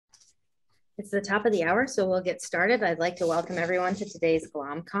It's the top of the hour, so we'll get started. I'd like to welcome everyone to today's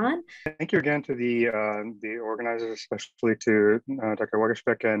GlomCon. Thank you again to the organizers, especially to Dr.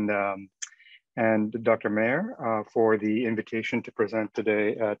 Wagersbeck and Dr. Mayer for the invitation to present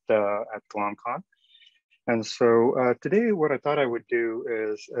today at GlomCon. And so today, what I thought I would do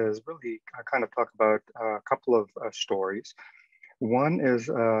is really kind of talk about a couple of stories. One is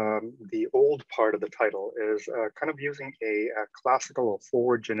the old part of the title is kind of using a classical or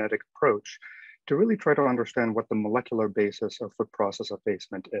forward genetic approach to really try to understand what the molecular basis of foot process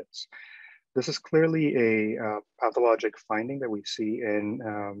effacement is. This is clearly a pathologic finding that we see in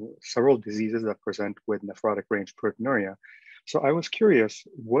several diseases that present with nephrotic range proteinuria. So I was curious,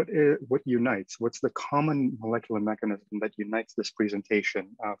 what unites? What's the common molecular mechanism that unites this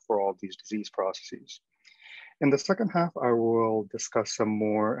presentation for all these disease processes? In the second half, I will discuss some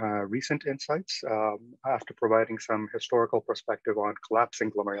more recent insights after providing some historical perspective on collapsing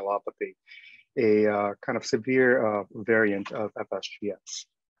glomerulopathy, a kind of severe variant of FSGS.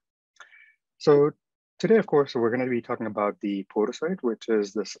 So today, of course, we're going to be talking about the podocyte, which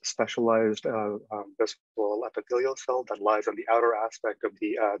is this specialized visible epithelial cell that lies on the outer aspect of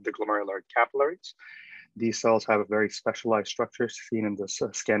the glomerular capillaries. These cells have a very specialized structure seen in this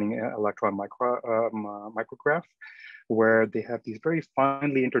scanning electron micrograph, where they have these very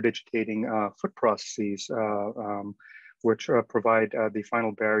finely interdigitating foot processes, which provide the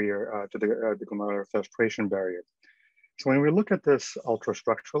final barrier to the glomerular filtration barrier. So when we look at this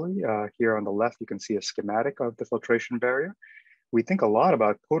ultrastructurally, here on the left, you can see a schematic of the filtration barrier. We think a lot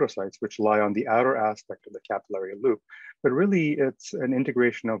about podocytes, which lie on the outer aspect of the capillary loop, but really it's an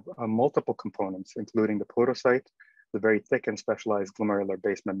integration of multiple components, including the podocyte, the very thick and specialized glomerular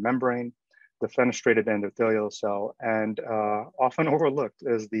basement membrane, the fenestrated endothelial cell, and often overlooked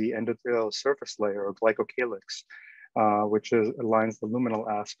is the endothelial surface layer or glycocalyx, which aligns the luminal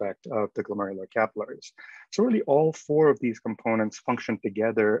aspect of the glomerular capillaries. So really all four of these components function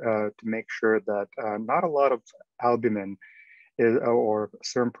together to make sure that not a lot of albumin or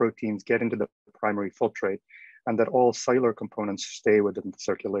serum proteins get into the primary filtrate, and that all cellular components stay within the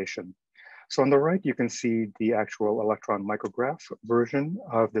circulation. So on the right, you can see the actual electron micrograph version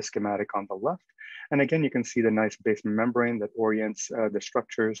of the schematic on the left. And again, you can see the nice basement membrane that orients the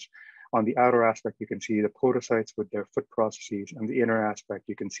structures. On the outer aspect, you can see the podocytes with their foot processes. And the inner aspect,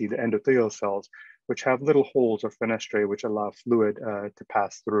 you can see the endothelial cells, which have little holes or fenestrae, which allow fluid to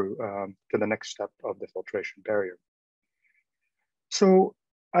pass through to the next step of the filtration barrier. So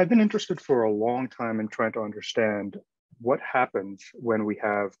I've been interested for a long time in trying to understand what happens when we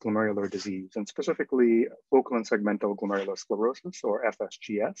have glomerular disease, and specifically focal and segmental glomerulosclerosis, or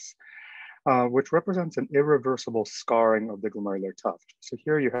FSGS, which represents an irreversible scarring of the glomerular tuft. So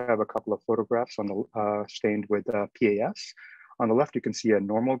here you have a couple of photographs on the stained with PAS. On the left, you can see a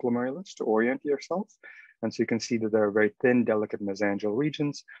normal glomerulus to orient yourself. And so you can see that there are very thin, delicate mesangial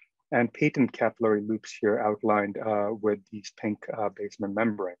regions and patent capillary loops here outlined with these pink basement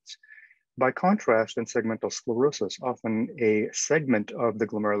membranes. By contrast, in segmental sclerosis, often a segment of the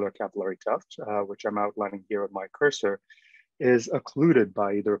glomerular capillary tuft, which I'm outlining here with my cursor, is occluded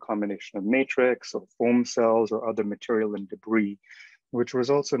by either a combination of matrix or foam cells or other material and debris, which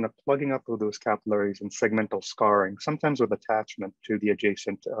results in a plugging up of those capillaries and segmental scarring, sometimes with attachment to the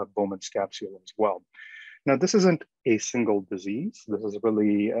adjacent Bowman's capsule as well. Now, this isn't a single disease. This is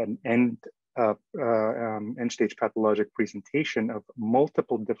really an end-stage pathologic presentation of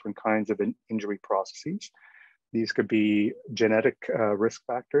multiple different kinds of injury processes. These could be genetic risk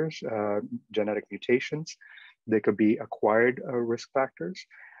factors, genetic mutations. They could be acquired risk factors.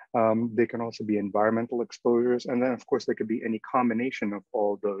 They can also be environmental exposures. And then, of course, they could be any combination of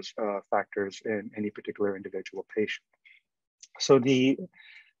all those factors in any particular individual patient. So the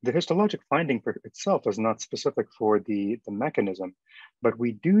histologic finding for itself is not specific for the mechanism, but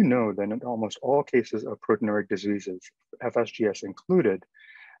we do know that in almost all cases of proteinuric diseases, FSGS included,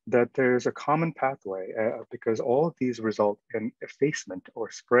 that there's a common pathway because all of these result in effacement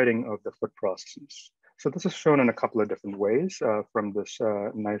or spreading of the foot processes. So this is shown in a couple of different ways from this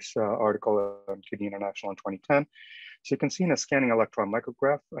nice article on Kidney International in 2010. So you can see in a scanning electron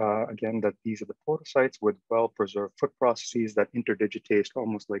micrograph, again, that these are the podocytes with well-preserved foot processes that interdigitate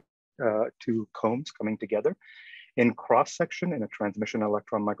almost like two combs coming together. In cross-section, in a transmission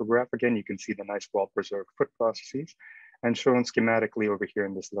electron micrograph, again, you can see the nice well-preserved foot processes and shown schematically over here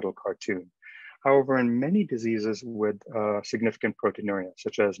in this little cartoon. However, in many diseases with significant proteinuria,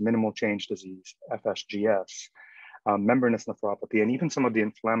 such as minimal change disease, FSGS, membranous nephropathy, and even some of the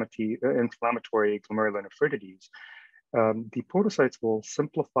inflammatory glomerular nephritides, the podocytes will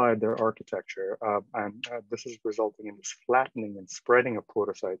simplify their architecture, and this is resulting in this flattening and spreading of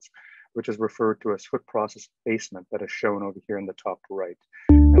podocytes, which is referred to as foot process effacement that is shown over here in the top right.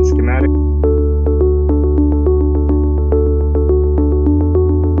 And schematic